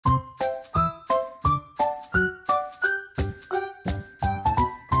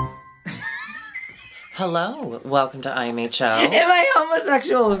Hello, welcome to IMHO. In my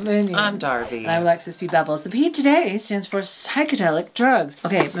homosexual opinion. I'm Darby. And I'm Alexis P. Bevels. The P today stands for psychedelic drugs.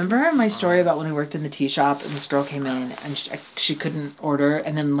 Okay, remember my story about when we worked in the tea shop and this girl came in and she couldn't order,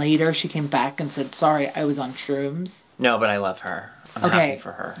 and then later she came back and said, sorry, I was on shrooms? No, but I love her. I'm happy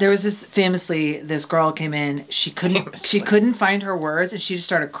for her. There was this girl came in, she couldn't find her words and she just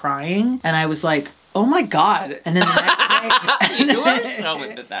started crying, and I was like, oh my God. And then the next day... You are so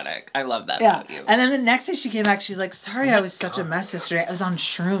empathetic. I love that about you. And then the next day she came back, she's like, sorry, I was such a mess yesterday. I was on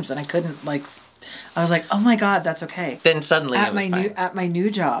shrooms and I couldn't, like... I was like, oh my God, that's okay. Then suddenly at my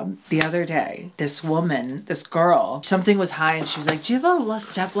new job the other day, this girl, something was high and she was like, do you have a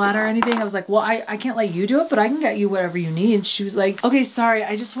step ladder or anything? I was like, well, I can't let you do it, but I can get you whatever you need. She was like, okay, sorry,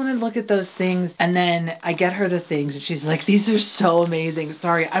 I just want to look at those things. And then I get her the things and she's like, these are so amazing.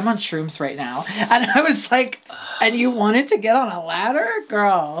 Sorry, I'm on shrooms right now. And I was like, and you wanted to get on a ladder?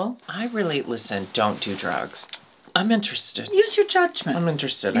 Girl. Listen, don't do drugs. I'm interested. Use your judgment. I'm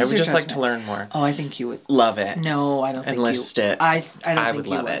interested. I would just like to learn more. Oh, I think you would. Love it. No, I don't think you would. Enlist it. I don't think I would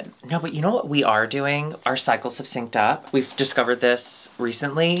love it. No, but you know what we are doing? Our cycles have synced up. We've discovered this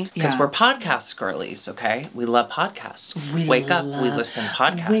recently because we're podcast girlies, okay? We love podcasts. Wake up, we listen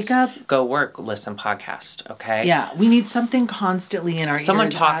podcast. Wake up. Go work, listen podcast, okay? Yeah, we need something constantly in our ears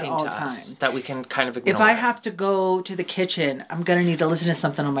talking at all to times. us that we can kind of ignore. If I have to go to the kitchen, I'm going to need to listen to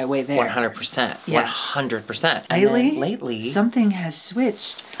something on my way there. 100%. Yeah. 100%. Lately, something has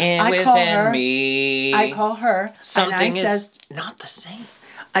switched. And within me, I call her. Something is not the same.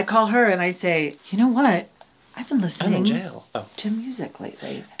 I call her and I say, you know what? I've been listening I'm in jail. to music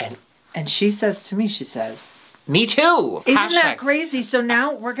lately. And she says to me, she says, me too. Isn't that crazy? So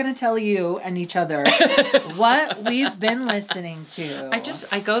now we're going to tell you and each other what we've been listening to.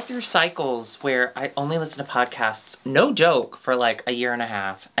 I go through cycles where I only listen to podcasts, no joke, for like a year and a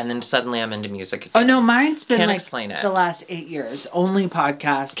half. And then suddenly I'm into music again. Oh no, mine's been Can't explain it. The last 8 years. Only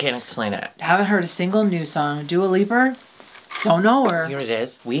podcasts. Can't explain it. Haven't heard a single new song. Dua Lipa? Don't know her. You know what it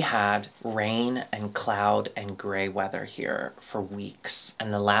is? We had rain and cloud and gray weather here for weeks.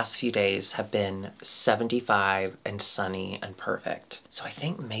 And the last few days have been 75 and sunny and perfect. So I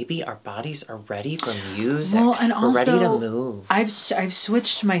think maybe our bodies are ready for music. Well, and also, we're ready to move. I've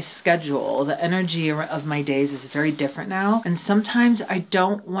switched my schedule. The energy of my days is very different now. And sometimes I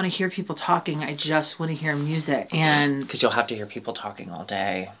don't want to hear people talking. I just want to hear music. And because you'll have to hear people talking all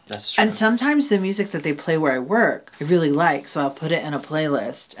day. That's true. And sometimes the music that they play where I work, I really like. So I'll put it in a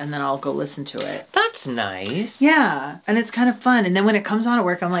playlist and then I'll go listen to it. That's nice. Yeah. And it's kind of fun. And then when it comes on at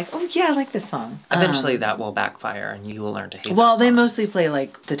work, I'm like, oh yeah, I like this song. Eventually that will backfire and you will learn to hate Well, they mostly play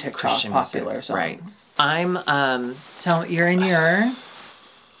like the TikTok Christian popular music. songs. Right. I'm Tell me, you're in your...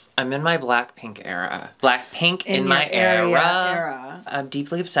 I'm in my Blackpink era. Blackpink in my era. I'm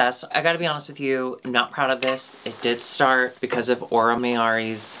deeply obsessed. I gotta be honest with you, I'm not proud of this. It did start because of Aura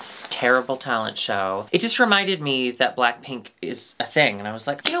Mayari's terrible talent show. It just reminded me that Blackpink is a thing. And I was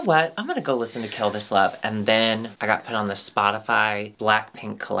like, you know what? I'm gonna go listen to Kill This Love. And then I got put on the Spotify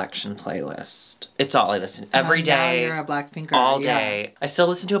Blackpink collection playlist. It's all I listen to. Every day. Now you're a Blackpinker. All day. I still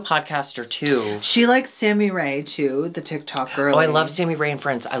listen to a podcast or two. She likes Sammy Ray too, the TikTok girl. Oh, I love Sammy Ray and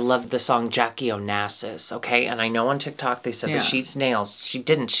Friends. I love the song Jackie Onassis, okay? And I know on TikTok they said that she's nails. She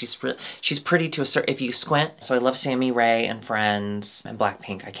didn't. She's pretty to a certain, if you squint. So I love Sammy Ray and Friends and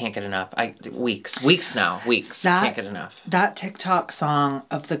Blackpink. I can't get enough. Weeks now. Can't get enough. That TikTok song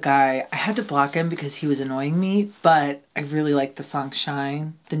of the guy, I had to block him because he was annoying me, but I really like the song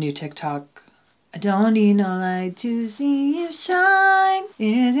Shine, the new TikTok. I don't need no light to see you shine.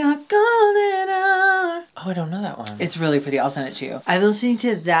 Is your golden hour. Oh, I don't know that one. It's really pretty. I'll send it to you. I've been listening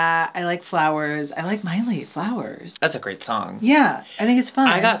to that. I like Flowers. I like Miley Flowers. That's a great song. Yeah, I think it's fun.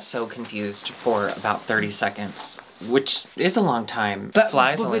 I got so confused for about 30 seconds. Which is a long time. But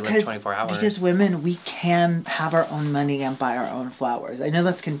Flies only live 24 hours. Because women, we can have our own money and buy our own flowers. I know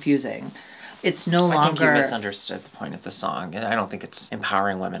that's confusing. It's no longer... I think you misunderstood the point of the song. And I don't think it's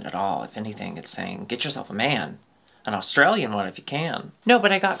empowering women at all. If anything, it's saying, get yourself a man. An Australian one if you can. No,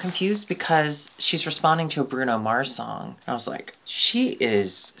 but I got confused because she's responding to a Bruno Mars song. I was like, she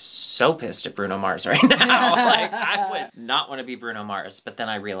is so pissed at Bruno Mars right now. Like, I would not want to be Bruno Mars. But then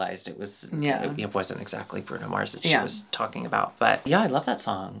I realized it wasn't exactly Bruno Mars that she was talking about. But yeah, I love that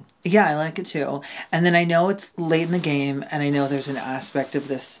song. Yeah, I like it too. And then I know it's late in the game, and I know there's an aspect of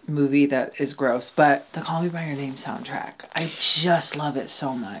this movie that is gross, but the Call Me By Your Name soundtrack, I just love it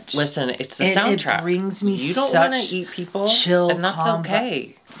so much. Listen, it's the soundtrack. It brings me You don't want to eat people, chill, and that's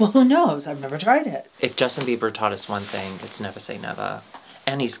okay. Well, who knows? I've never tried it. If Justin Bieber taught us one thing, it's never say never.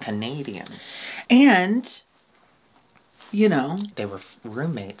 And he's Canadian. And you know. They were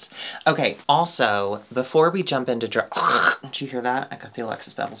roommates. Okay, also, before we jump into did you hear that? I got the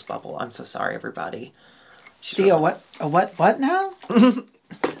Alexis Bevels bubble. I'm so sorry, everybody. What now?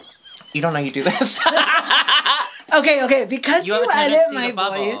 You don't know you do this. Okay, because you edit my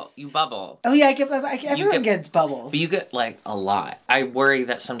bubble. voice. You bubble. Oh yeah, everyone gets bubbles. But you get like a lot. I worry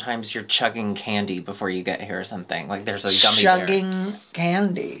that sometimes you're chugging candy before you get here or something. Like there's a gummy bear. Chugging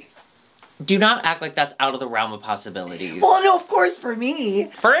candy. Do not act like that's out of the realm of possibilities. Well, no, of course for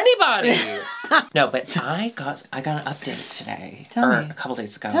me. For anybody. No, but I got an update today. Tell me. A couple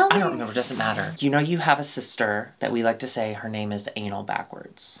days ago. Tell me. I don't remember, it doesn't matter. You know you have a sister that we like to say her name is Anal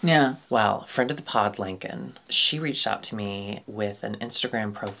Backwards. Yeah. Well, friend of the pod, Lincoln, she reached out to me with an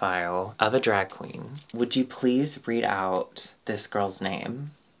Instagram profile of a drag queen. Would you please read out this girl's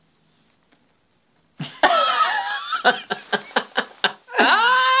name?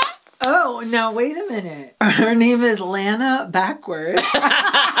 Oh, now wait a minute. Her name is Lana Backwards.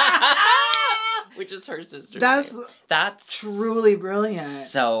 Which is her sister. That's truly brilliant.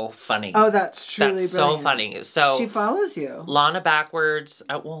 So funny. Oh, that's truly brilliant. So funny. So she follows you. Lana Backwards,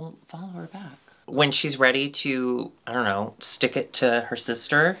 well, follow her back. When she's ready to, I don't know, stick it to her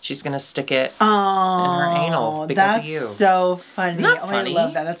sister, she's gonna stick it in her anal because of you. That's so funny. Not funny. I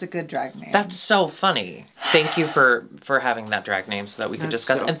love that. That's a good drag name. That's so funny. Thank you for having that drag name so that we could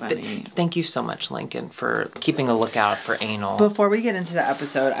discuss. So and funny. Thank you so much, Lincoln, for keeping a lookout for anal. Before we get into the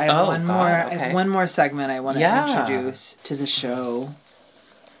episode, I have I have one more segment I want to introduce to the show.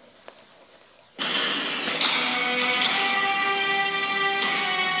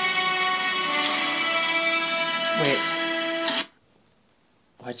 Wait.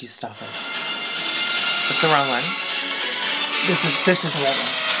 Why'd you stop it? That's the wrong one. This is the right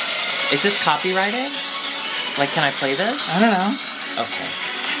one. Is this copyrighted? Like, can I play this? I don't know. Okay.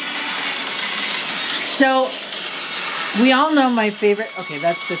 So, we all know my favorite... Okay,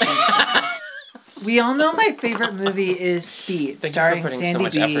 that's the thing. We all know my favorite movie is Speed, starring Sandy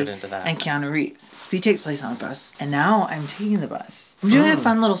B and Keanu Reeves. Speed takes place on a bus, and now I'm taking the bus. I'm doing a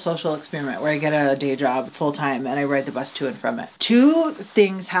fun little social experiment where I get a day job full-time and I ride the bus to and from it. 2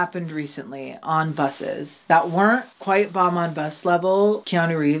 things happened recently on buses that weren't quite bomb on bus level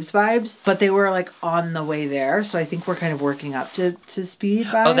Keanu Reeves vibes, but they were like on the way there. So I think we're kind of working up to Speed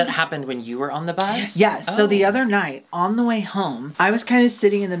vibes. Oh, that happened when you were on the bus? Yes. Oh. So the other night on the way home, I was kind of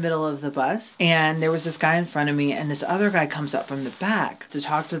sitting in the middle of the bus and there was this guy in front of me and this other guy comes up from the back to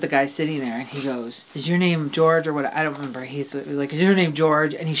talk to the guy sitting there and he goes, "Is your name George?" or what? I don't remember. He was like, "Is your name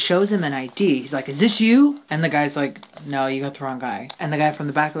George?" And he shows him an ID. He's like, "Is this you?" And the guy's like, "No, you got the wrong guy." And the guy from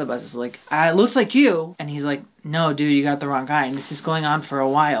the back of the bus is like, "It looks like you." And he's like, "No, dude, you got the wrong guy." And this is going on for a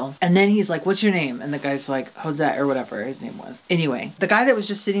while. And then he's like, "What's your name?" And the guy's like, "Jose," or whatever his name was. Anyway, the guy that was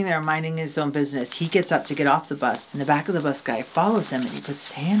just sitting there minding his own business, he gets up to get off the bus. And the back of the bus guy follows him and he puts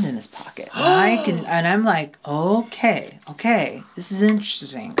his hand in his pocket. And I'm like, okay, this is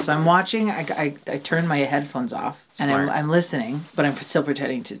interesting. So I'm watching, I turn my headphones off. And I'm listening, but I'm still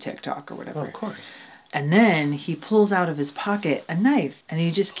pretending to TikTok or whatever. Oh, of course. And then he pulls out of his pocket a knife and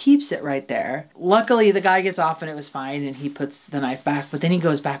he just keeps it right there. Luckily, the guy gets off and it was fine and he puts the knife back. But then he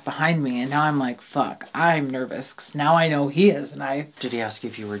goes back behind me and now I'm like, fuck, I'm nervous because now I know he has a knife. Did he ask you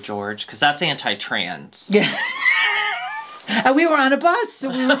if you were George? Because that's anti-trans. Yeah. And we were on a bus, so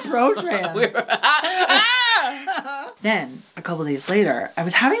we were pro-trans. Then, a couple days later, I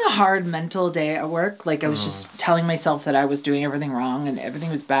was having a hard mental day at work. Like, I was just telling myself that I was doing everything wrong and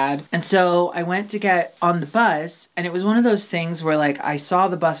everything was bad. And so I went to get on the bus, and it was one of those things where, like, I saw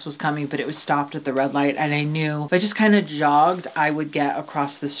the bus was coming, but it was stopped at the red light, and I knew if I just kind of jogged, I would get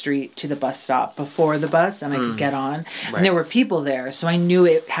across the street to the bus stop before the bus, and I could get on. Right. And there were people there, so I knew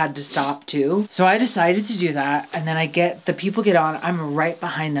it had to stop, too. So I decided to do that, and then the people get on, I'm right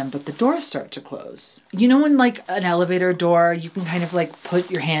behind them, but the doors start to close. You know when, like, an elevator door, you can kind of, like, put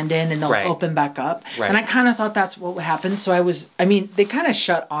your hand in and they'll open back up? Right. And I kind of thought that's what would happen, so they kind of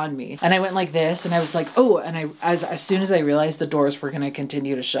shut on me. And I went like this, and I was like, oh, and as soon as I realized the doors were going to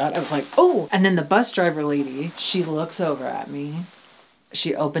continue to shut, I was like, oh! And then the bus driver lady, she looks over at me.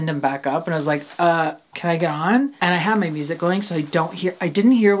 She opened them back up, and I was like, can I get on? And I had my music going, so I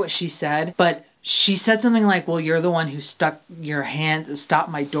didn't hear what she said, but she said something like, well, you're the one who stuck your hand,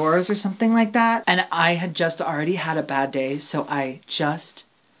 stopped my doors or something like that. And I had just already had a bad day, so I just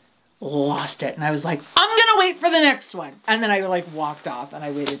lost it. And I was like, I'm gonna wait for the next one. And then I like walked off and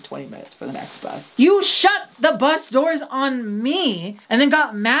I waited 20 minutes for the next bus. You shut the bus doors on me and then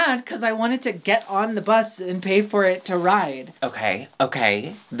got mad because I wanted to get on the bus and pay for it to ride. Okay.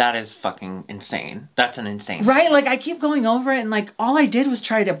 That is fucking insane. That's an insane Right? Like I keep going over it and like all I did was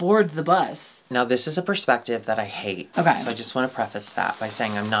try to board the bus. Now this is a perspective that I hate. Okay. So I just want to preface that by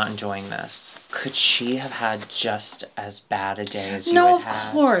saying I'm not enjoying this. Could she have had just as bad a day as you had had?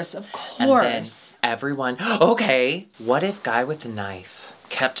 Of course. And then everyone, okay, what if guy with the knife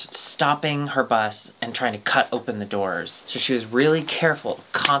kept stopping her bus and trying to cut open the doors? So she was really careful to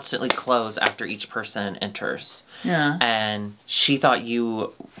constantly close after each person enters. Yeah. And she thought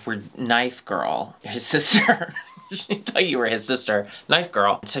you were Knife Girl, his sister. She thought you were his sister, Knife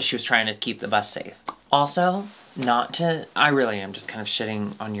Girl. So she was trying to keep the bus safe. Also, I really am just kind of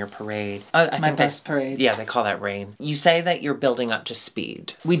shitting on your parade. I My bus parade. Yeah, they call that rain. You say that you're building up to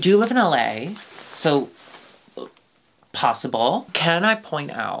speed. We do live in LA, so possible. Can I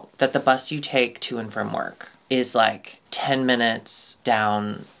point out that the bus you take to and from work is like 10 minutes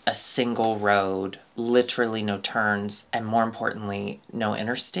down a single road, literally no turns, and more importantly, no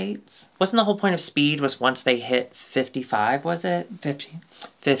interstates? Wasn't the whole point of speed was once they hit 55, was it?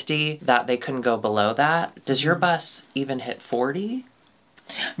 50, that they couldn't go below that? Does your bus even hit 40?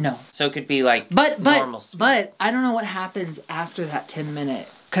 No. So it could be like normal speed. But I don't know what happens after that 10-minute.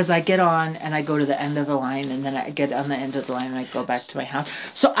 Because I get on and I go to the end of the line and then I get on the end of the line and I go back to my house.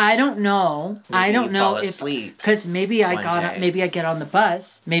 So I don't know. Maybe you fall asleep. Because maybe I get on the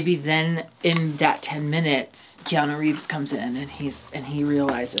bus. Maybe then in that 10 minutes, Keanu Reeves comes in and he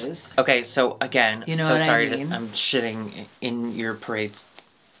realizes. Okay, so again, you know so what sorry I mean? I'm shitting in your parade's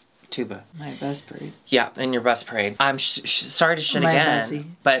tuba. My bus parade. Yeah, in your bus parade. I'm sorry to shit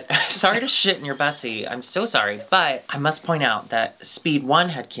again. But sorry to shit in your bussy. I'm so sorry. But I must point out that Speed 1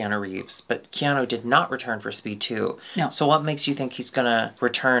 had Keanu Reeves, but Keanu did not return for Speed 2. No. So what makes you think he's gonna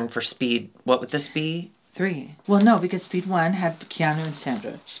return for Speed, what would this be? 3. Well, no, because Speed 1 had Keanu and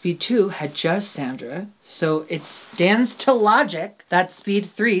Sandra. Speed 2 had just Sandra. So it stands to logic that Speed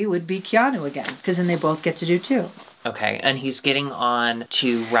 3 would be Keanu again. Because then they both get to do 2. Okay, and he's getting on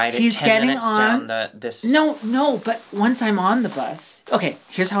to ride it 10 minutes down this... No, but once I'm on the bus... Okay,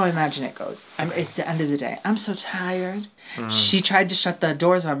 here's how I imagine it goes. It's the end of the day. I'm so tired. She tried to shut the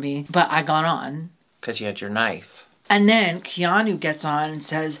doors on me, but I got on. Because you had your knife. And then Keanu gets on and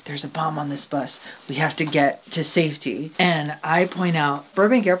says, there's a bomb on this bus. We have to get to safety. And I point out,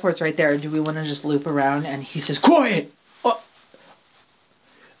 Burbank Airport's right there. Do we want to just loop around? And he says, quiet!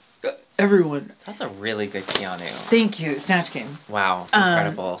 Everyone. That's a really good Keanu. Thank you. Snatch Game. Wow.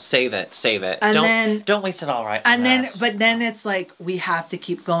 Incredible. Save it. And don't waste it all right. But then it's like, we have to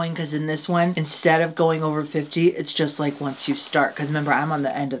keep going because in this one, instead of going over 50, it's just like once you start. Because remember, I'm on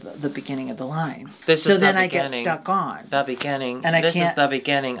the end of the beginning of the line. I get stuck on. The beginning. And this is the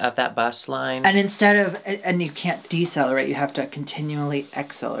beginning of that bus line. And and you can't decelerate. You have to continually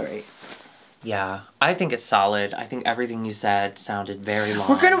accelerate. Yeah, I think it's solid. I think everything you said sounded very long.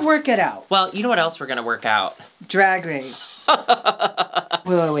 We're going to work it out. Well, you know what else we're going to work out? Drag Race.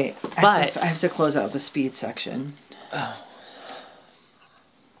 Wait. I have to close out the speed section. Oh.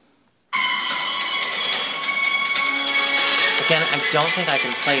 Again, I don't think I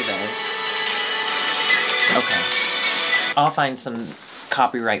can play this. Okay. I'll find some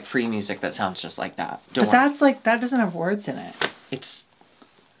copyright-free music that sounds just like that. That doesn't have words in it.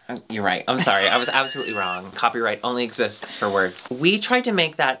 You're right. I'm sorry. I was absolutely wrong. Copyright only exists for words. We tried to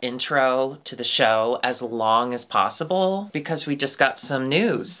make that intro to the show as long as possible because we just got some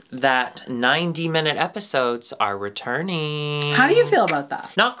news that 90-minute episodes are returning. How do you feel about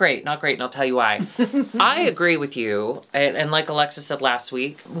that? Not great, and I'll tell you why. I agree with you, and like Alexis said last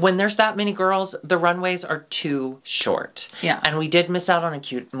week, when there's that many girls, the runways are too short. Yeah. And we did miss out on a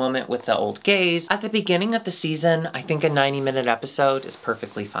cute moment with the old gays. At the beginning of the season, I think a 90-minute episode is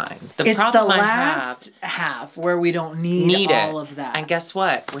perfectly fine. It's the last half where we don't need all of that. And guess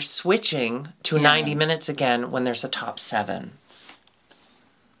what? We're switching to 90 minutes again when there's a top 7.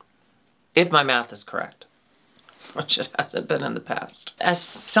 If my math is correct. Which it hasn't been in the past. As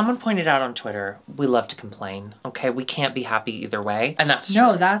someone pointed out on Twitter, we love to complain, okay? We can't be happy either way, and that's true.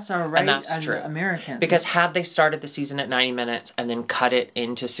 No, that's our right as true. Americans. Because had they started the season at 90 minutes and then cut it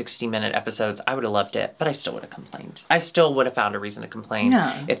into 60-minute episodes, I would have loved it, but I still would have complained. I still would have found a reason to complain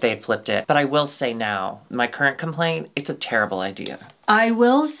if they had flipped it. But I will say now, my current complaint, it's a terrible idea. I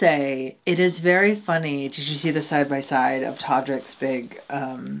will say, it is very funny. Did you see the side-by-side of Todrick's big...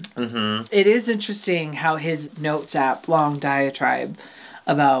 It is interesting how his notes app long diatribe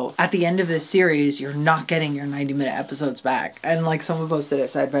about at the end of this series, you're not getting your 90-minute episodes back. And like someone posted it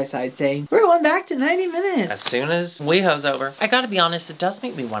side by side saying, we're going back to 90 minutes. As soon as WeHo's over. I gotta be honest, it does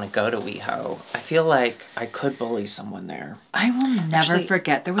make me want to go to WeHo. I feel like I could bully someone there. I will never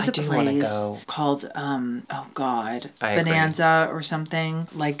forget. There was a place called, Bonanza or something,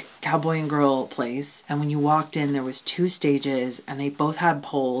 like Cowboy and Girl place. And when you walked in, there was 2 stages and they both had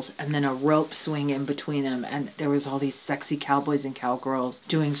poles and then a rope swing in between them. And there was all these sexy cowboys and cowgirls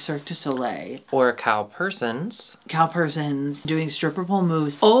doing Cirque du Soleil. Or cow persons doing stripper pole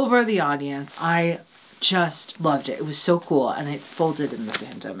moves over the audience. I just loved it. It was so cool, and it folded in the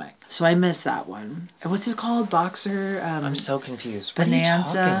pandemic. So I missed that one. And what's it called? Boxer? I'm so confused. Bonanza.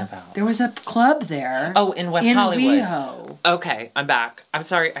 What are you talking about? There was a club there. Oh, in West Hollywood. In WeHo. Okay, I'm back. I'm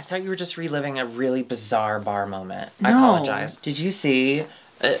sorry. I thought you were just reliving a really bizarre bar moment. No. I apologize. Did you see...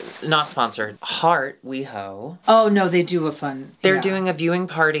 not sponsored. Heart, WeHo. Oh, no, they do a fun... They're doing a viewing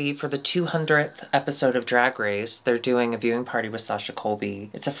party for the 200th episode of Drag Race. They're doing a viewing party with Sasha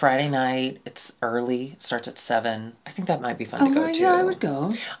Colby. It's a Friday night. It's early. It starts at 7. I think that might be fun to go to. Yeah, I would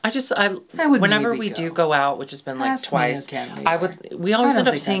go. I would whenever we do go out, which has been like twice, we always end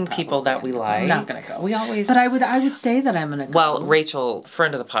up seeing people that we like. I'm not gonna go. We always... But I would say that I'm gonna go. Well, Rachel,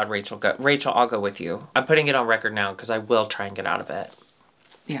 friend of the pod, Rachel, I'll go with you. I'm putting it on record now because I will try and get out of it.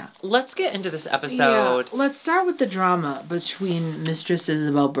 Yeah. Let's get into this episode. Yeah. Let's start with the drama between Mistress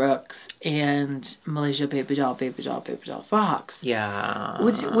Isabel Brooks and Malaysia Baby Doll Fox. Yeah.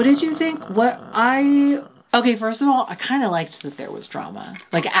 What did you think? Okay, first of all, I kind of liked that there was drama.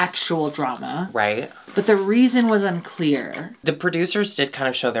 Like, actual drama. Right. But the reason was unclear. The producers did kind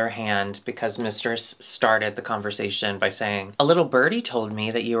of show their hand because Mistress started the conversation by saying, a little birdie told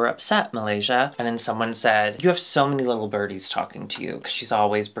me that you were upset, Malaysia. And then someone said, you have so many little birdies talking to you, because she's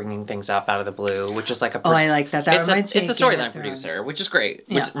always bringing things up out of the blue, which is like a... Oh, I like that. That reminds me of It's a storyline producer, which is great.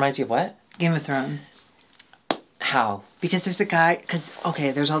 Yeah. Which reminds you of what? Game of Thrones. How? Because there's a guy,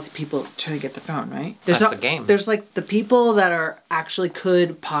 there's all the people trying to get the throne, right? That's the game. There's like the people that are actually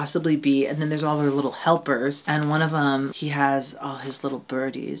could possibly be, and then there's all their little helpers. And one of them, he has all his little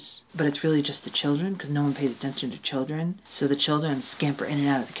birdies, but it's really just the children because no one pays attention to children. So the children scamper in and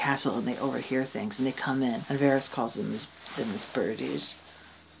out of the castle and they overhear things and they come in. And Varys calls them his birdies.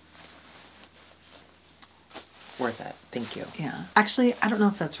 Worth it. Thank you. Yeah. Actually, I don't know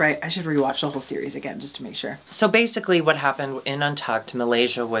if that's right. I should rewatch the whole series again just to make sure. So basically what happened in Untucked,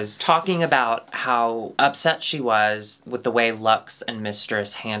 Malaysia was talking about how upset she was with the way Lux and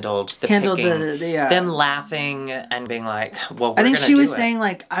Mistress handled picking. Them laughing and being like, well, I think she was saying,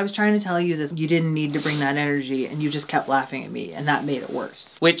 like, I was trying to tell you that you didn't need to bring that energy and you just kept laughing at me and that made it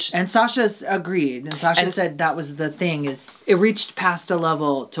worse. And Sasha's agreed. And Sasha said that was the thing, is it reached past a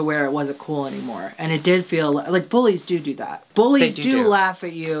level to where it wasn't cool anymore. And it did feel like bullies do that. Bullies do laugh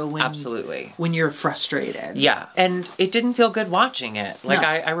at you when you're frustrated. Yeah. And it didn't feel good watching it. Like, no.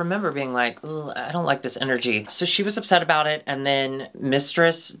 I remember being like, I don't like this energy. So she was upset about it. And then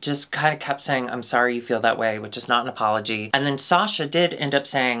Mistress just kind of kept saying, I'm sorry you feel that way, which is not an apology. And then Sasha did end up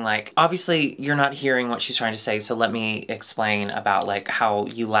saying, like, obviously you're not hearing what she's trying to say. So let me explain about like how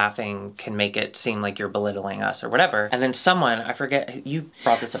you laughing can make it seem like you're belittling us or whatever. And then someone, I forget, you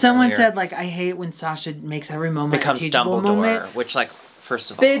brought this up earlier. Said, like, I hate when Sasha makes every moment becomes Dumbledore, moment. Which, like,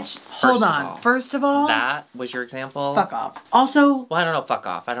 first of all... Bitch, hold on. First of all... That was your example? Fuck off. Also... Well, I don't know, fuck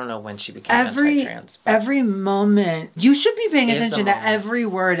off. I don't know when she became anti-trans. Every moment... You should be paying attention to every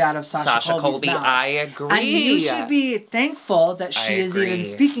word out of Sasha Colby's mouth. I agree. And you should be thankful that she is even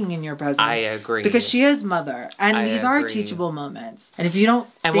speaking in your presence. I agree. Because she is mother. And these are teachable moments. And if you don't...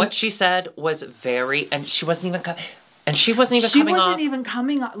 And what she said was very... And she wasn't even... And she wasn't even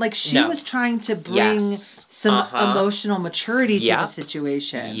coming off. Like, she was trying to bring some emotional maturity to the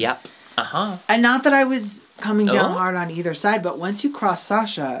situation. Yep. And not that I was coming down hard on either side, but once you cross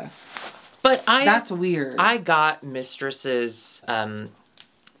Sasha, that's weird. I got Mistress's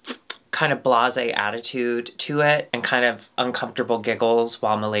kind of blasé attitude to it and kind of uncomfortable giggles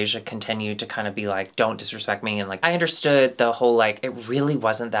while Malaysia continued to kind of be like, don't disrespect me. And like, I understood the whole, like, it really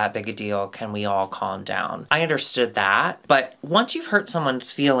wasn't that big a deal. Can we all calm down? I understood that. But once you've hurt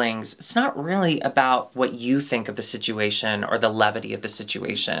someone's feelings, it's not really about what you think of the situation or the levity of the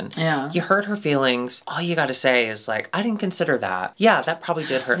situation. Yeah. You hurt her feelings. All you got to say is like, I didn't consider that. Yeah, that probably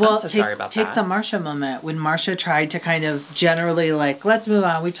did hurt. Well, I'm so sorry about that. Take the Marsha moment when Marsha tried to kind of generally like, let's move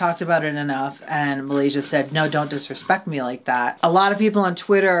on. We've talked about it enough, and Malaysia said, no, don't disrespect me like that. A lot of people on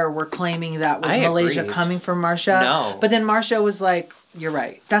Twitter were claiming that was Malaysia coming from Marsha. No. But then Marsha was like, You're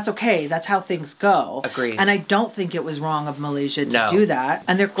right. That's okay. That's how things go. Agreed. And I don't think it was wrong of Malaysia to do that.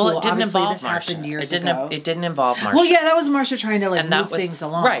 And they're cool. Well, it didn't Obviously, involve this Marsha. happened years ago. It didn't involve Marsha. Well, yeah, that was Marsha trying to like move things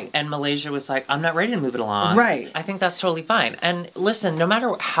along. Right. And Malaysia was like, I'm not ready to move it along. Right. I think that's totally fine. And listen, no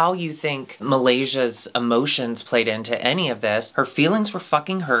matter how you think Malaysia's emotions played into any of this, her feelings were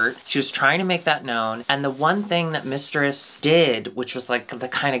fucking hurt. She was trying to make that known. And the one thing that Mistress did, which was like the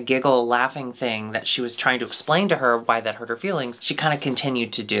kind of giggle laughing thing that she was trying to explain to her why that hurt her feelings, she kind of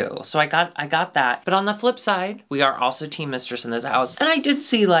continued to do. So I got that. But on the flip side, we are also team Mistress in this house. And I did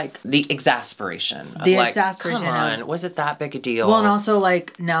see like the exasperation. Of, come on, was it that big a deal? Well, and also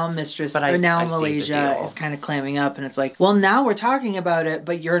like now Mistress, but now Malaysia is kind of clamming up and it's like, well, now we're talking about it,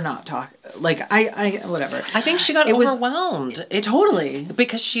 but you're not talking. Like, whatever. I think she got overwhelmed. Totally.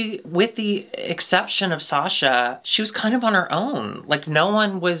 Because she, with the exception of Sasha, she was kind of on her own. Like, no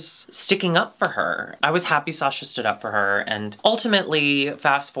one was sticking up for her. I was happy Sasha stood up for her. And ultimately,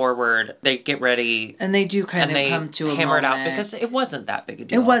 fast forward, they get ready. And they do kind of come to a hammer it out moment. because it wasn't that big a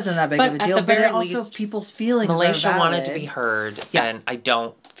deal. It wasn't that big of a deal. At the very also least, people's feelings Malaysia are wanted to be heard. Yeah. And I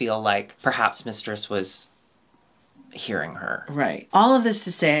don't feel like perhaps Mistress was hearing her. Right. All of this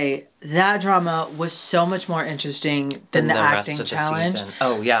to say, that drama was so much more interesting than the acting challenge. Season.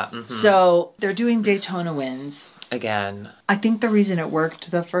 Oh, yeah. Mm-hmm. So they're doing Daytona wins. Again. I think the reason it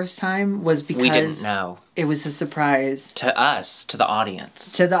worked the first time was because... we didn't know. It was a surprise. To us, to the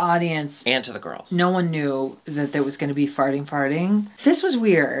audience. To the audience. And to the girls. No one knew that there was going to be farting. This was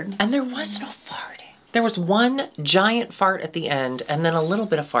weird. And there was no farting. There was one giant fart at the end and then a little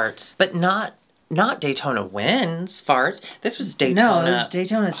bit of farts, but not Daytona wins farts. This was Daytona. No, it was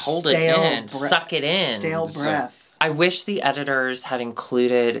Daytona hold it in, suck it in. Stale breath. I wish the editors had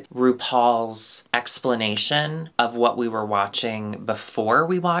included RuPaul's explanation of what we were watching before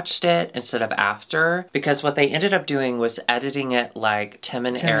we watched it instead of after, because what they ended up doing was editing it like Tim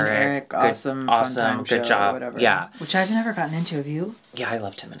and Eric good, awesome, good job. Whatever. Yeah. Which I've never gotten into. Have you? Yeah, I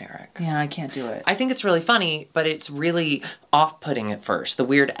love Tim and Eric. Yeah, I can't do it. I think it's really funny, but it's really off-putting at first. The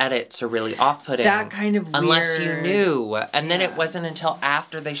weird edits are really off-putting. That kind of unless you knew. And then it wasn't until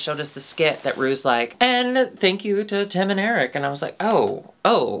after they showed us the skit that Rue's like, and thank you to Tim and Eric. And I was like, oh.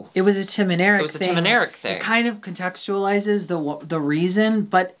 It was a Tim and Eric thing. It was a Tim and Eric thing. It kind of contextualizes the reason,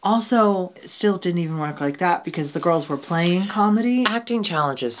 but also it still didn't even work like that because the girls were playing comedy. Acting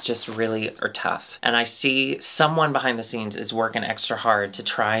challenges just really are tough. And I see someone behind the scenes is working extra hard to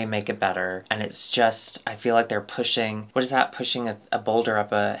try and make it better. And it's just, I feel like they're pushing, what is that? Pushing a boulder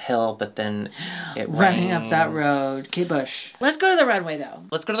up a hill, but then it running rains. up that road. Kate Bush. Let's go to the runway though.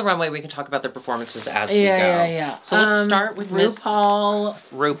 Let's go to the runway. We can talk about their performances as we go. Yeah. So let's start with RuPaul.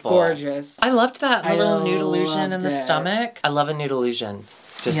 Gorgeous. I loved that. A little nude illusion in the it. stomach. I love a nude illusion.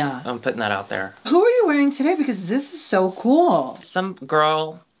 Just, I'm putting that out there. Who are you wearing today? Because this is so cool. Some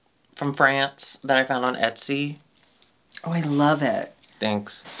girl from France that I found on Etsy. Oh, I love it.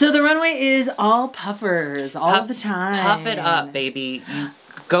 Thanks. So the runway is all puffers all the time. Puff it up, baby. You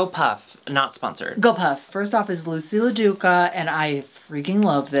go puff. Not sponsored. Go puff. First off is Lucy LaDuca, and I freaking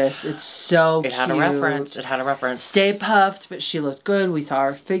love this. It's so cute. It had a reference. Stay puffed, but she looked good. We saw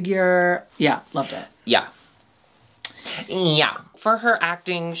her figure. Yeah, loved it. Yeah. For her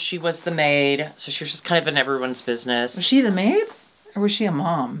acting, she was the maid, so she was just kind of in everyone's business. Was she the maid? Or was she a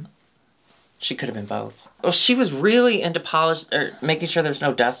mom? She could have been both. Well, she was really into making sure there's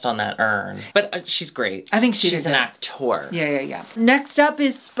no dust on that urn. But she's great. I think she's an actor. Yeah. Next up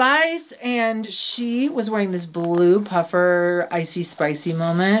is Spice, and she was wearing this blue puffer, icy, spicy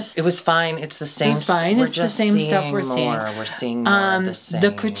moment. It was fine. It's the same. It was fine. It's the same stuff we're seeing. We're seeing more of the same.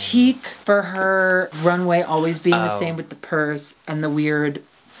 The critique for her runway always being the same with the purse and the weird.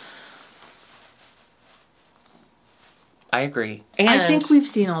 I agree. And I think we've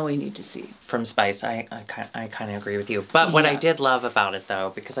seen all we need to see. From Spice, I kind of agree with you. But what I did love about it,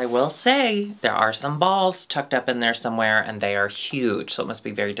 though, because I will say there are some balls tucked up in there somewhere, and they are huge, so it must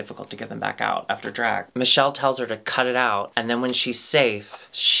be very difficult to get them back out after drag. Michelle tells her to cut it out, and then when she's safe,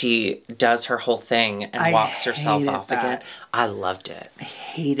 she does her whole thing and walks herself off again. I loved it. I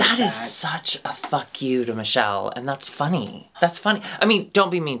hated that. That is such a fuck you to Michelle, and that's funny. That's funny. I mean,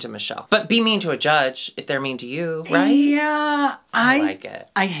 don't be mean to Michelle, but be mean to a judge if they're mean to you, right? Yeah. I like it.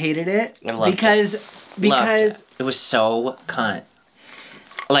 I hated it. I loved because it was so cunt.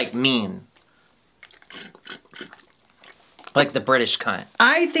 Like mean. Like the British cunt.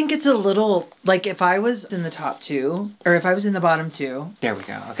 I think it's a little, like if I was in the top two, or if I was in the bottom two. There we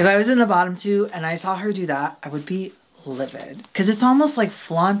go. Okay. If I was in the bottom two and I saw her do that, I would be livid. Because it's almost like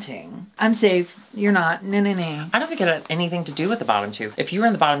flaunting. I'm safe. You're not. No. I don't think it had anything to do with the bottom two. If you were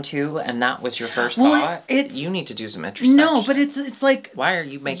in the bottom two and that was your first thought, you need to do some introspection. No, but it's like... Why are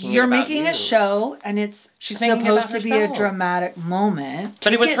you making You're making a show and it's supposed to be a dramatic moment.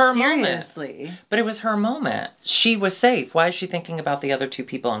 But it was her moment. But it was her moment. She was safe. Why is she thinking about the other two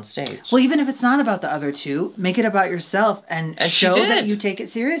people on stage? Well, even if it's not about the other two, make it about yourself and show that you take it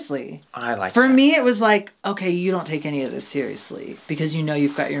seriously. I like For me, it was like, okay, you don't take any of this seriously because you know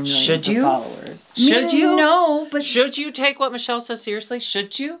you've got your millions of followers. Should you? No, but... Should you take what Michelle says seriously?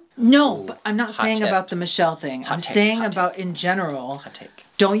 Should you? No, but I'm not saying about the Michelle thing. I'm saying about in general. Hot take.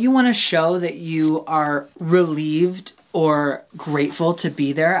 Don't you want to show that you are relieved or grateful to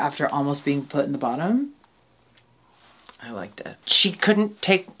be there after almost being put in the bottom? I liked it. She couldn't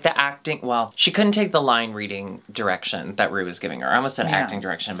take the acting, well, she couldn't take the line reading direction that Ru was giving her. I almost said acting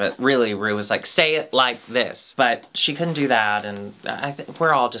direction, but really Ru was like, say it like this. But she couldn't do that, and I think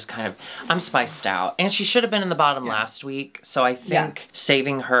we're all just kind of, I'm spiced out. And she should have been in the bottom last week, so I think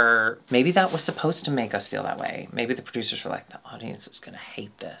saving her, maybe that was supposed to make us feel that way. Maybe the producers were like, the audience is going to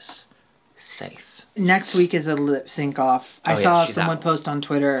hate this. Safe. Next week is a lip sync off. I saw someone post on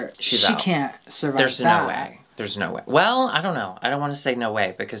Twitter, she can't survive There's no way. There's no way. Well, I don't know. I don't want to say no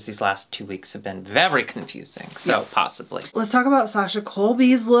way because these last 2 weeks have been very confusing. So possibly. Let's talk about Sasha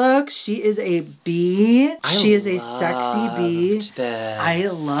Colby's look. She is a bee. She is a sexy bee. I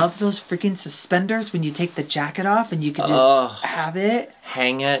love those freaking suspenders when you take the jacket off and you can just have it.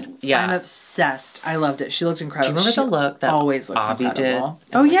 Hang it. Yeah. I'm obsessed. I loved it. She looked incredible. Do you remember the look that always looks Abby did?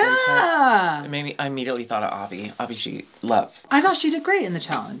 Oh, yeah. I immediately thought of Abby. Abby, she loved. I thought she did great in the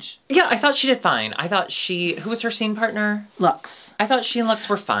challenge. Yeah, I thought she did fine. I thought who was her scene partner? Lux. I thought she and Lux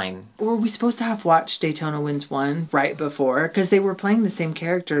were fine. Were we supposed to have watched Daytona Wins 1 right before? Because they were playing the same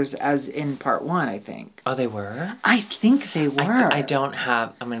characters as in part 1, I think. Oh, they were? I think they were. I don't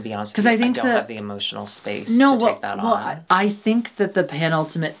have, I'm going to be honest with you, I don't have the emotional space to take that on. I think that the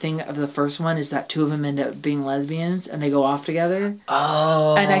penultimate thing of the first one is that two of them end up being lesbians and they go off together.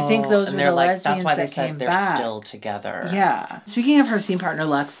 Oh. And I think those were the lesbians that's why they that came said back. They're still together. Yeah. Speaking of her scene partner,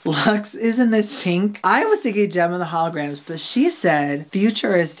 Lux is in this pink. I was thinking Gem of the Holograms, but she said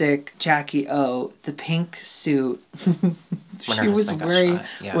futuristic Jackie O, the pink suit she was wearing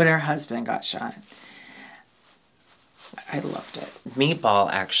when her husband got shot. I loved it. Meatball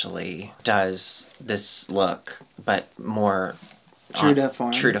actually does this look, but more true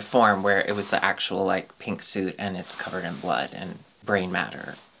to form, where it was the actual like pink suit and it's covered in blood and brain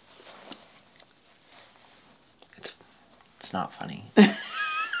matter. It's not funny.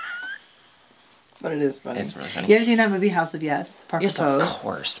 But it is funny. It's really funny. You ever seen that movie, House of Yes? Parker Yes, Posey? of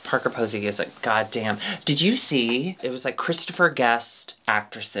course. Parker Posey is like, goddamn. Did you see? It was like Christopher Guest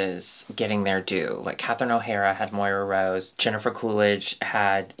actresses getting their due. Like Catherine O'Hara had Moira Rose. Jennifer Coolidge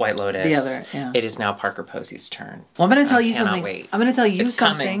had White Lotus. The other, yeah. It is now Parker Posey's turn. Well, I'm going to tell you something. Wait. I'm going to tell you it's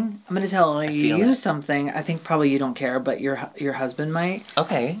something. Coming. I'm going to tell you something. I think probably you don't care, but your husband might.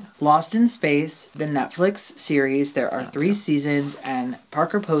 Okay. Lost in Space, the Netflix series. There are 3 seasons, and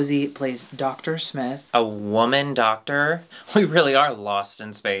Parker Posey plays Dr. Smith. A woman doctor? We really are lost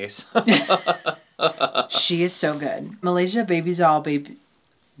in space. She is so good. Malaysia Baby Doll,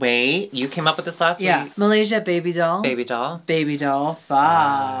 Wait, you came up with this last week? Yeah, Malaysia Baby Doll. Baby Doll? Baby Doll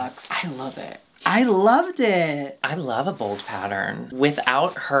Fox. I love it. I loved it. I love a bold pattern.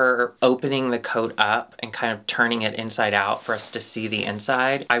 Without her opening the coat up and kind of turning it inside out for us to see the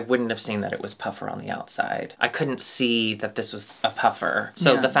inside, I wouldn't have seen that it was puffer on the outside. I couldn't see that this was a puffer.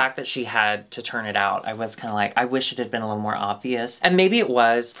 So the fact that she had to turn it out, I was kind of like, I wish it had been a little more obvious. And maybe it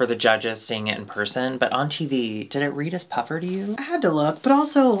was for the judges seeing it in person, but on TV, did it read as puffer to you? I had to look, but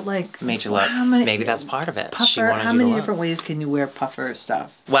also like... Made you look. Maybe that's part of it. Puffer, how many different ways can you wear puffer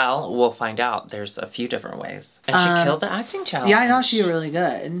stuff? Well, we'll find out. There's a few different ways. And she killed the acting challenge. Yeah, I thought she was really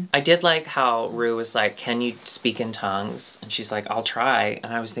good. I did like how Ru was like, can you speak in tongues? And she's like, I'll try.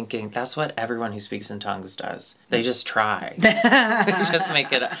 And I was thinking, that's what everyone who speaks in tongues does. They just try. They just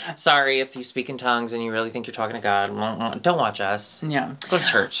make it. Sorry if you speak in tongues and you really think you're talking to God. Don't watch us. Yeah. Go to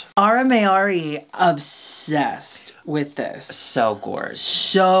church. Ara Mayari, obsessed with this. So gorgeous.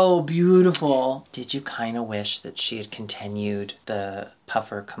 So beautiful. Did you kind of wish that she had continued the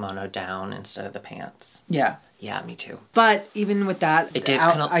puffer kimono down instead of the pants? Yeah. Yeah, me too. But even with that,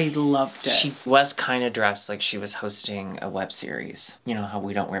 I loved it. She was kind of dressed like she was hosting a web series. You know how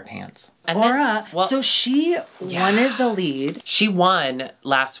we don't wear pants. And Aura, so she wanted the lead. She won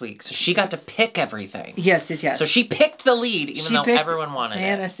last week, so she got to pick everything. Yes. So she picked the lead, even though everyone wanted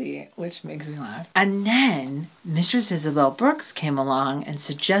Fantasy, which makes me laugh. And then Mistress Isabel Brooks came along and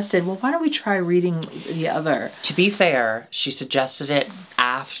suggested, well, why don't we try reading the other? To be fair, she suggested it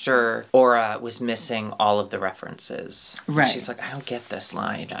after Aura was missing all of the references. Right. And she's like, I don't get this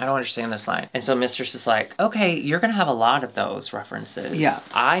line. I don't understand this line. And so Mistress is like, okay, you're going to have a lot of those references. Yeah.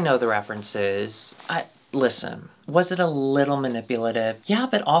 I know the references. Listen, was it a little manipulative? Yeah,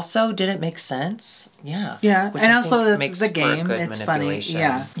 but also, did it make sense? Yeah. Yeah, Which and I also think that's the game. It's funny.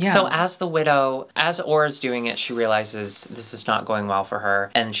 Yeah. So as the widow, as Aura's doing it, she realizes this is not going well for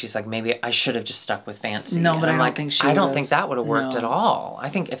her. And she's like, maybe I should have just stuck with Fancy. No, but I don't think that would have worked at all. I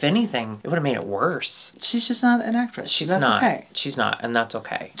think, if anything, it would have made it worse. She's just not an actress. That's not. Okay. She's not, and that's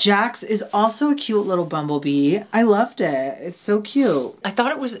okay. Jax is also a cute little bumblebee. I loved it. It's so cute. I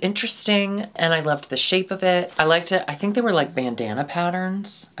thought it was interesting, and I loved the shape of it. I liked it. I think they were like bandana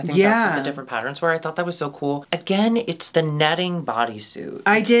patterns. I think that's what the different patterns were. I thought that was so cool. Again, it's the netting bodysuit.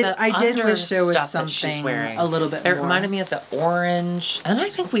 I did wish there was something a little bit more. It reminded me of the orange. And I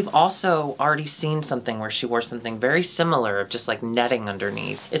think we've also already seen something where she wore something very similar of just like netting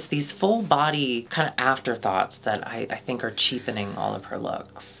underneath. It's these full body kind of afterthoughts that I think are cheapening all of her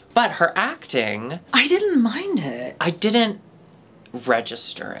looks. But her acting... I didn't mind it. I didn't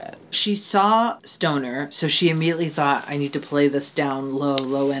register it. She saw Stoner, so she immediately thought, I need to play this down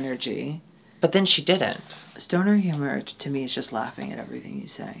low energy. But then she didn't. Stoner humor, to me, is just laughing at everything you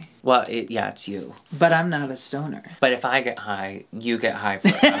say. Well, it's you. But I'm not a stoner. But if I get high, you get high for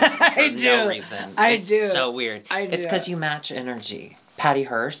no reason. It's so weird. It's because you match energy. Patty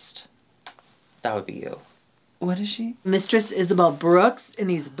Hearst, that would be you. What is she? Mistress Isabel Brooks in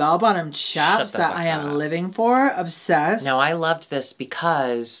these bell-bottom chaps that I am living for. Obsessed. Now, I loved this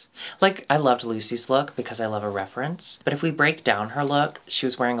because, like, I loved Lucy's look because I love a reference. But if we break down her look, she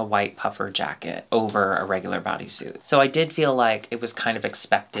was wearing a white puffer jacket over a regular bodysuit. So I did feel like it was kind of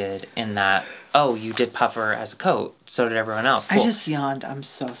expected in that, oh, you did puffer as a coat. So did everyone else. Cool. I just yawned. I'm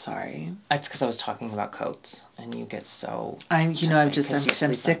so sorry. It's because I was talking about coats. And you get so... I'm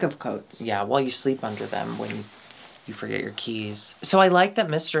sick of coats. Yeah, well, you sleep under them when you forget your keys. So I like that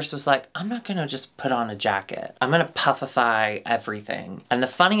Mistress was like, I'm not going to just put on a jacket. I'm going to puffify everything. And the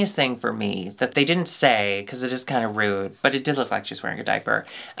funniest thing for me that they didn't say, because it is kind of rude, but it did look like she was wearing a diaper,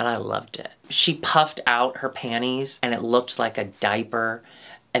 and I loved it. She puffed out her panties, and it looked like a diaper,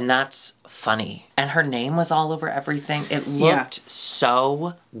 and that's funny. And her name was all over everything. It looked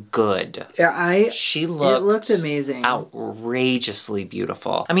so good. Yeah, She looked... It looked amazing. Outrageously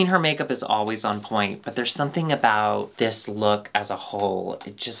beautiful. I mean, her makeup is always on point, but there's something about this look as a whole.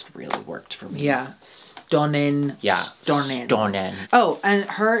 It just really worked for me. Yeah. Stunning. Yeah. Stunning. Oh, and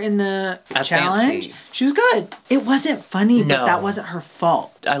her in the challenge, Fancy. She was good. It wasn't funny, but that wasn't her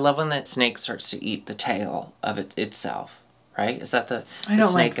fault. I love when that snake starts to eat the tail of itself. Right? Is that the I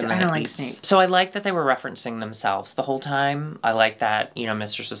don't snake? I don't like snakes. So I like that they were referencing themselves the whole time. I like that,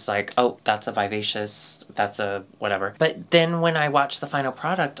 Mistress was like, oh, that's a vivacious, that's a whatever. But then when I watched the final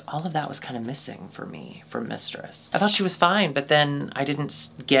product, all of that was kind of missing for me from Mistress. I thought she was fine, but then I didn't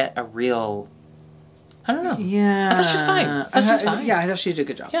get a real... I don't know. Yeah. I thought she was fine. Yeah, I thought she did a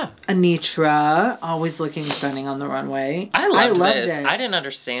good job. Yeah. Anitra, always looking stunning on the runway. I loved it. I didn't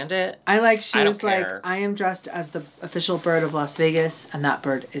understand it. She was like, I am dressed as the official bird of Las Vegas, and that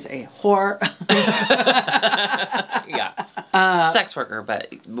bird is a whore. Yeah. Sex worker,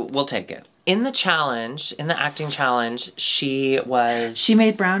 but we'll take it. In the challenge, in the acting challenge, she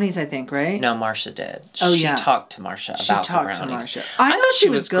made brownies, I think, right? No, Marsha did. She talked to Marsha about the brownies. I thought she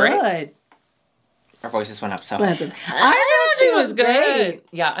was good. Great. Our voices went up so I thought she was great.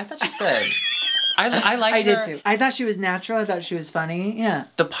 Yeah, I thought she was good. I liked her. I did too. I thought she was natural. I thought she was funny. Yeah.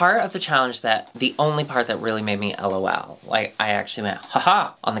 The part of the challenge the only part that really made me LOL, like I actually went,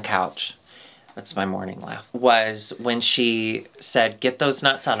 haha, on the couch. That's my morning laugh. Was when she said, get those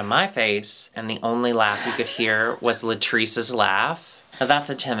nuts out of my face. And the only laugh you could hear was Latrice's laugh. Now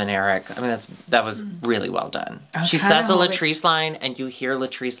that's a Tim and Eric. I mean, that was really well done. She says a Latrice line and you hear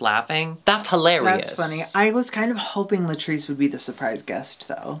Latrice laughing. That's hilarious. That's funny. I was kind of hoping Latrice would be the surprise guest,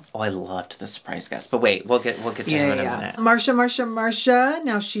 though. Oh, I loved the surprise guest. But wait, we'll get to him in a minute. Marsha.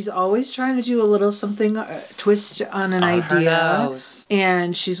 Now she's always trying to do a little something, twist on an idea. Her nose.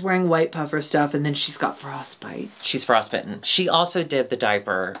 And she's wearing white puffer stuff, and then she's got frostbite. She's frostbitten. She also did the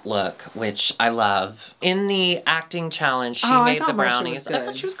diaper look, which I love. In the acting challenge, she made the brownies. I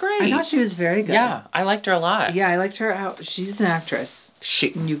thought she was great. I thought she was very good. Yeah, I liked her a lot. Yeah, I liked her. She's an actress.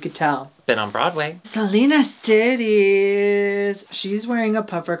 And you could tell. Been on Broadway. Selena's titties. She's wearing a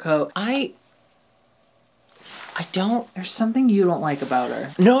puffer coat. I don't... There's something you don't like about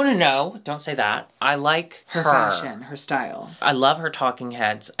her. No. Don't say that. I like her fashion, her style. I love her talking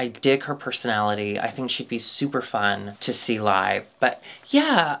heads. I dig her personality. I think she'd be super fun to see live. But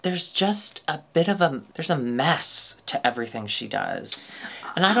yeah, there's just a bit of there's a mess to everything she does.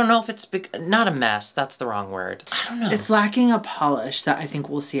 And I don't know if it's not a mess. That's the wrong word. I don't know. It's lacking a polish that I think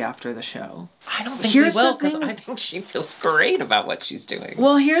we'll see after the show. I don't think we will, because I think she feels great about what she's doing.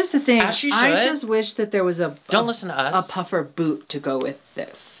 Well, here's the thing. As she should. I just wish that there was don't listen to us. A puffer boot to go with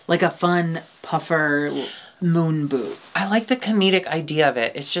this. Like a fun puffer moon boot. I like the comedic idea of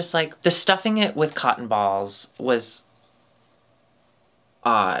it. It's just like the stuffing it with cotton balls was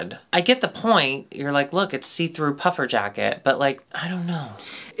odd. I get the point. You're like, look, it's see-through puffer jacket, but like, I don't know.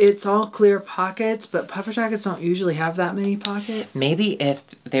 It's all clear pockets, but puffer jackets don't usually have that many pockets. Maybe if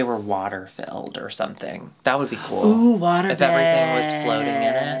they were water-filled or something. That would be cool. Ooh, water if everything was floating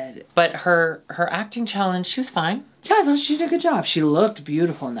in it. But her acting challenge, she was fine. Yeah, I thought she did a good job. She looked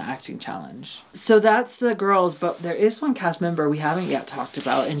beautiful in the acting challenge. So that's the girls, but there is one cast member we haven't yet talked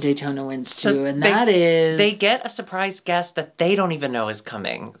about in Daytona Wins too, and that is... They get a surprise guest that they don't even know is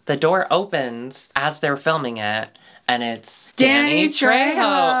coming. The door opens as they're filming it, and it's Danny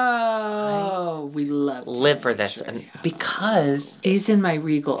Trejo. We live for this, and because he's in my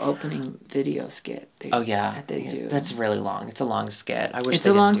Regal opening video skit. They do. That's really long. It's a long skit. I wish it's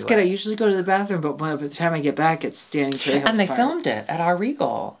a long skit. I usually go to the bathroom, but by the time I get back, it's Danny Trejo's And they filmed it at our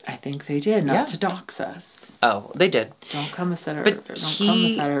Regal. I think they did, not to dox us. Oh, they did. Don't come us at our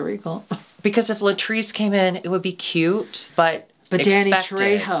Regal. Because if Latrice came in, it would be cute, but Danny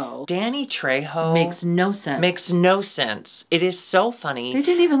Trejo makes no sense. Makes no sense. It is so funny. They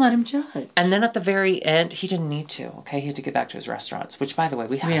didn't even let him judge. And then at the very end, he didn't need to, okay? He had to get back to his restaurants, which, by the way,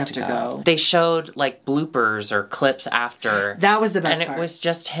 we have to go. They showed, like, bloopers or clips after. That was the best part. And it was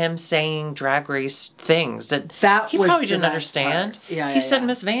just him saying Drag Race things that he was probably didn't understand. He said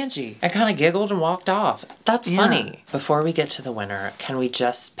Miss Vanjie and kind of giggled and walked off. That's funny. Before we get to the winner, can we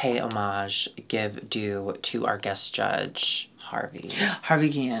just pay homage, give due to our guest judge, Harvey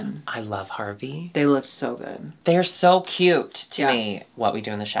Guillen. I love Harvey. They looked so good. They're so cute to me. What We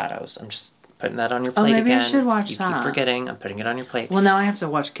Do in the Shadows. I'm just putting that on your plate again. Maybe I should watch that. You keep forgetting. I'm putting it on your plate. Well, now I have to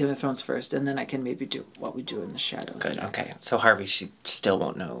watch Game of Thrones first, and then I can maybe do What We Do in the Shadows. Good, okay. So Harvey, she still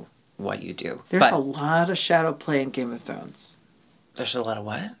won't know what you do. There's a lot of shadow play in Game of Thrones. There's a lot of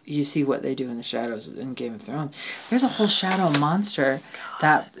what? You see what they do in the shadows in Game of Thrones. There's a whole shadow monster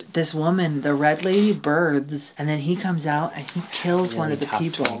that this woman, the red lady, births, and then he comes out and he kills one of the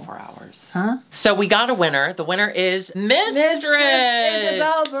people. 24 hours. Huh? So we got a winner. The winner is Mistress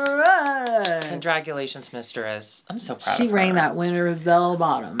Isabel. Congratulations, Mistress. I'm so proud of her. She rang that winner bell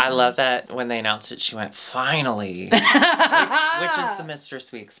bottom. I love that when they announced it, she went, finally. which is the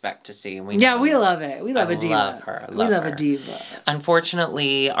Mistress we expect to see. And we love it. We love a diva. Love her. We love a diva.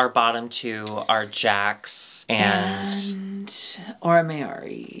 Unfortunately, our bottom two are Jax and Aura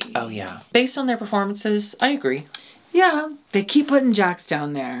Mayari. Oh, yeah. Based on their performances, I agree. Yeah, they keep putting Jax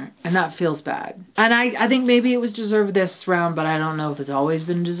down there, and that feels bad. And I think maybe it was deserved this round, but I don't know if it's always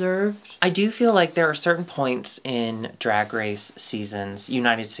been deserved. I do feel like there are certain points in Drag Race seasons,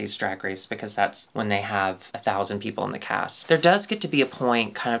 United States Drag Race, because that's when they have 1,000 people in the cast. There does get to be a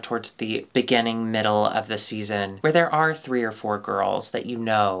point kind of towards the beginning, middle of the season where there are 3 or 4 girls that you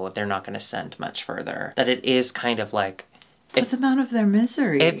know they're not going to send much further. That it is kind of like... Put them out of their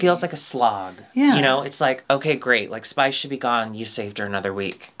misery. It feels like a slog. Yeah. You know, it's like, okay, great. Like, Spice should be gone. You saved her another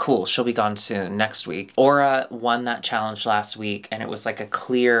week. Cool. She'll be gone soon. Next week. Aura won that challenge last week, and it was like a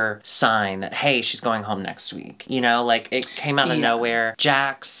clear sign that, hey, she's going home next week. You know, like, it came out of nowhere.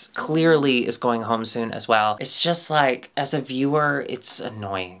 Jax clearly is going home soon as well. It's just like, as a viewer, it's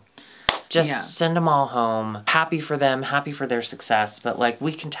annoying. Just send them all home. Happy for them, happy for their success. But, like,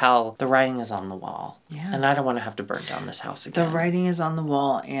 we can tell the writing is on the wall. Yeah. And I don't want to have to burn down this house again. The writing is on the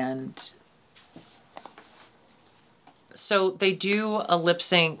wall, and... So they do a lip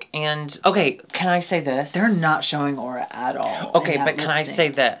sync, and... Okay, can I say this? They're not showing Aura at all. Okay, but can I say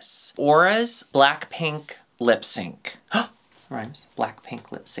this? Aura's Blackpink lip sync. Rhymes.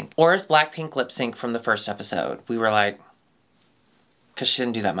 Blackpink lip sync. Aura's Blackpink lip sync from the first episode. We were like... because she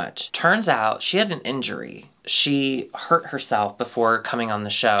didn't do that much. Turns out she had an injury. She hurt herself before coming on the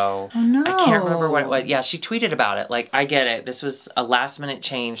show. Oh, no. I can't remember what it was. Yeah, she tweeted about it. Like, I get it. This was a last minute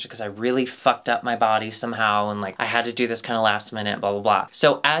change because I really fucked up my body somehow. And like, I had to do this kind of last minute, blah, blah, blah.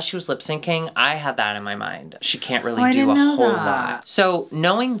 So as she was lip syncing, I had that in my mind. She can't really do a whole lot. So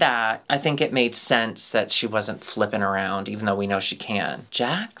knowing that, I think it made sense that she wasn't flipping around, even though we know she can.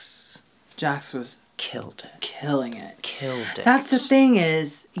 Jax was killed it. Killing it. Killed it. That's the thing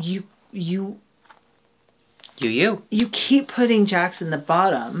is, you keep putting Jax in the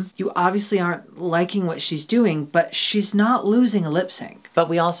bottom. You obviously aren't liking what she's doing, but she's not losing a lip sync. But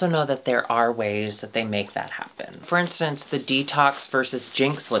we also know that there are ways that they make that happen. For instance, the Detox versus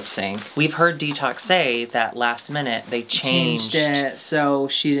Jinx lip sync. We've heard Detox say that last minute they changed it so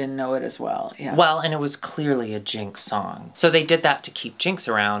she didn't know it as well. Yeah. Well, and it was clearly a Jinx song. So they did that to keep Jinx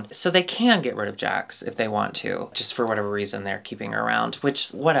around. So they can get rid of Jax if they want to. Just for whatever reason they're keeping her around.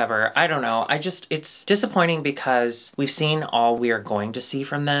 Which, whatever. I don't know. It's disappointing because we've seen all we are going to see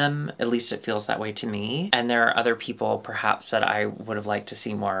from them. At least it feels that way to me. And there are other people perhaps that I would have liked to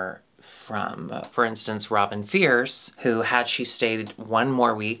see more from. For instance, Robin Fierce, who had she stayed one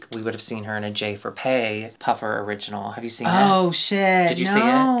more week, we would have seen her in a J for Pay Puffer original. Have you seen it? Oh shit. Did you see it?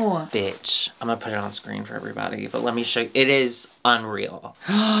 Bitch. I'm gonna put it on screen for everybody, but let me show you. It is unreal.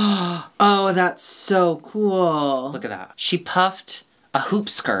 Oh, that's so cool. Look at that. She puffed a hoop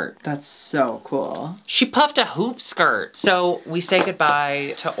skirt. That's so cool. She puffed a hoop skirt. So we say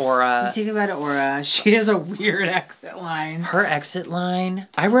goodbye to Aura. We say goodbye to Aura. She has a weird exit line. Her exit line,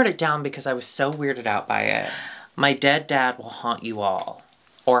 I wrote it down because I was so weirded out by it. My dead dad will haunt you all.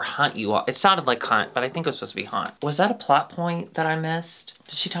 Or hunt you all. It sounded like hunt, but I think it was supposed to be haunt. Was that a plot point that I missed?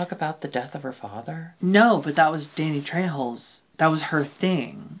 Did she talk about the death of her father? No, but that was Danny Trejo's. That was her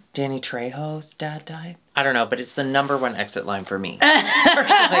thing. Danny Trejo's dad died? I don't know, but it's the #1 exit line for me.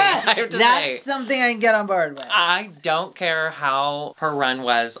 Personally, I have to say. That's something I can get on board with. I don't care how her run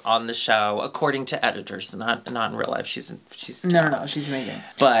was on the show, according to editors, not in real life. She's no, she's amazing.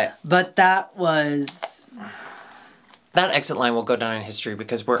 But that was... That exit line will go down in history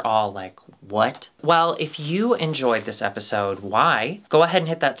because we're all like, what? Well, if you enjoyed this episode, why? Go ahead and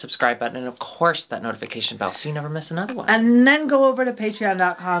hit that subscribe button and of course that notification bell so you never miss another one. And then go over to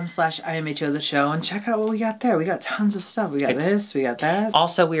patreon.com/IMHOtheSHOW and check out what we got there. We got tons of stuff. We got this, we got that.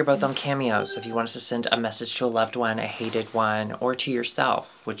 Also, we are both on Cameo, so if you want us to send a message to a loved one, a hated one, or to yourself,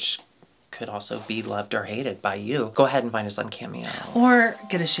 which could also be loved or hated by you, go ahead and find us on Cameo. Or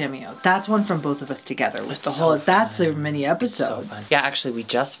get a Cameo. That's one from both of us together with the whole, that's a mini episode. It's so fun. Yeah, actually we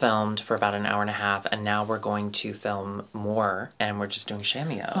just filmed for about an hour and a half and now we're going to film more and we're just doing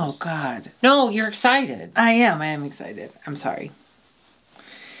Cameos. Oh God. No, you're excited. I am excited. I'm sorry.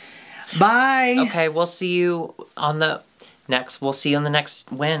 Bye. Okay, we'll see you on the next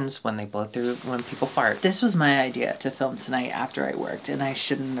wins when they blow through, when people fart. This was my idea to film tonight after I worked, and I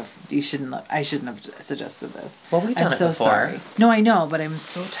shouldn't have suggested this. Well, we've done it before. Sorry. No, I know, but I'm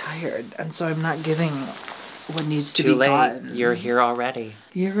so tired, and so I'm not giving what needs to be gotten. Too late. You're here already.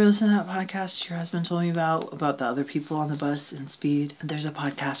 You ever listen to that podcast your husband told me about the other people on the bus in Speed? There's a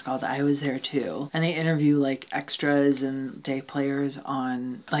podcast called I Was There Too, and they interview like extras and day players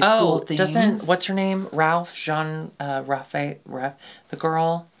on like cool things. What's her name? The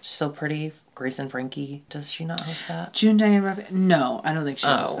girl, she's so pretty. Grace and Frankie, does she not host that? June Diane Raphael? No, I don't think she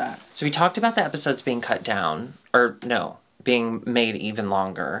hosts that. So we talked about the episodes being cut down, or no, being made even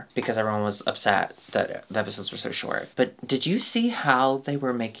longer because everyone was upset that the episodes were so short. But did you see how they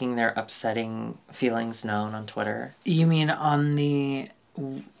were making their upsetting feelings known on Twitter? You mean on the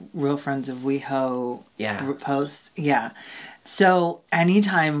Real Friends of WeHo post? Yeah. So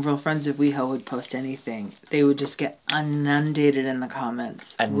anytime Real Friends of WeHo would post anything, they would just get inundated in the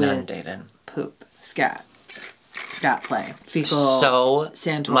comments. Inundated. With poop, scat play, fecal, so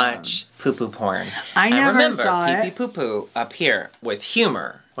santorum. Much poo-poo porn. I never saw it. Pee-pee poo-poo up here with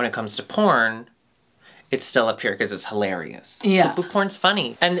humor. When it comes to porn, it's still up here because it's hilarious. Yeah. Poo-poo porn's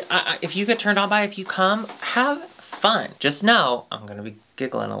funny. And if you get turned on by it, if you come, have fun. Just know I'm going to be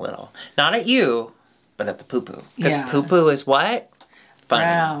giggling a little. Not at you, but at the poo-poo. Because poo-poo is what? Funny.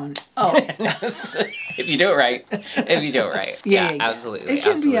 Brown. Oh. If you do it right. Yeah, absolutely. It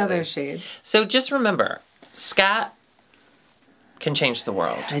can be other shades. So just remember, scat can change the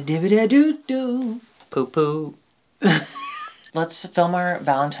world. A-dibba-da-doo-doo. Poo-poo. Let's film our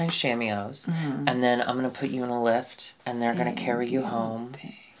Valentine's cameos, and then I'm going to put you in a lift, and they're going to carry you home.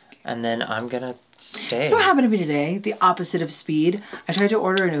 And then I'm gonna stay. You know what happened to me today? The opposite of speed. I tried to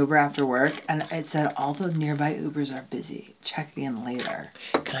order an Uber after work, and it said all the nearby Ubers are busy. Check in later.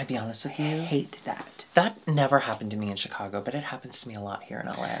 Can I be honest with you? I hate that. That never happened to me in Chicago, but it happens to me a lot here in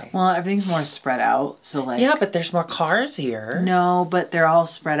LA. Well, everything's more spread out, so like... Yeah, but there's more cars here. No, but they're all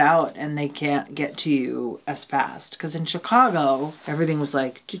spread out, and they can't get to you as fast. Because in Chicago, everything was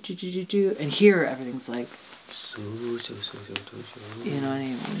like... And here, everything's like... You know what I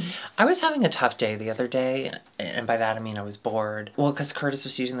mean? I was having a tough day the other day, and by that I mean I was bored. Well, because Curtis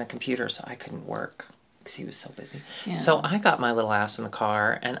was using the computer, so I couldn't work because he was so busy. Yeah. So I got my little ass in the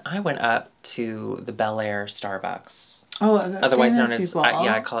car, and I went up to the Bel Air Starbucks. Oh, otherwise known as,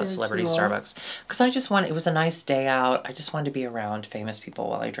 I call it Celebrity Starbucks. Because I just wanted, it was a nice day out. I just wanted to be around famous people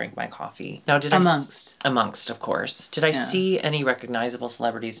while I drank my coffee. Now, did Amongst, of course. Did I see any recognizable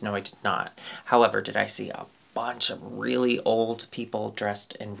celebrities? No, I did not. However, did I see a bunch of really old people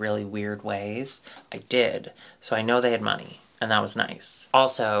dressed in really weird ways? I did. So I know they had money, and that was nice.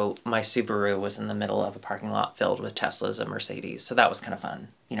 Also, my Subaru was in the middle of a parking lot filled with Teslas and Mercedes, so that was kind of fun,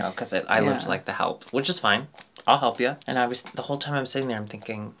 you know, because I looked like the help, which is fine. I'll help you. And the whole time I'm sitting there, I'm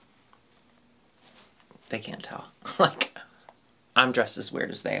thinking, they can't tell. Like, I'm dressed as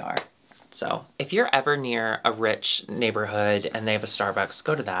weird as they are. So if you're ever near a rich neighborhood and they have a Starbucks,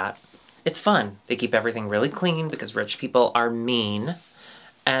 go to that. It's fun. They keep everything really clean because rich people are mean,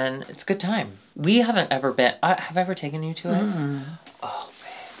 and it's a good time. We haven't ever been... have I ever taken you to it? Mm. Oh,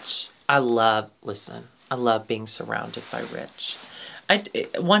 bitch. I love being surrounded by rich.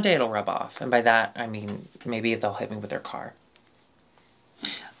 One day it'll rub off, and by that, I mean, maybe they'll hit me with their car.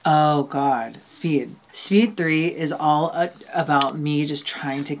 Oh, God. Speed. Speed 3 is all about me just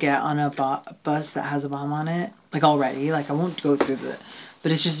trying to get on a bus that has a bomb on it. Like, already. Like, I won't go through the...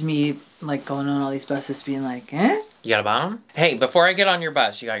 But it's just me, like, going on all these buses being like, eh? You got a bomb? Hey, before I get on your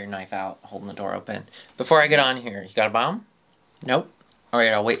bus, you got your knife out, holding the door open. Before I get on here, you got a bomb? Nope. All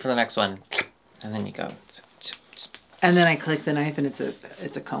right, I'll wait for the next one. And then you go. And then I click the knife, and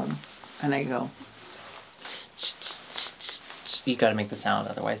it's a comb. And I go. You got to make the sound,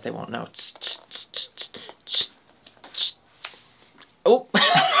 otherwise they won't know. Oh.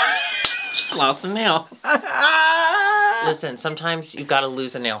 Just lost a nail. Listen, sometimes you gotta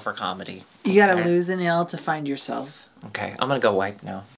lose a nail for comedy. You gotta lose a nail to find yourself. Okay, I'm gonna go wipe now.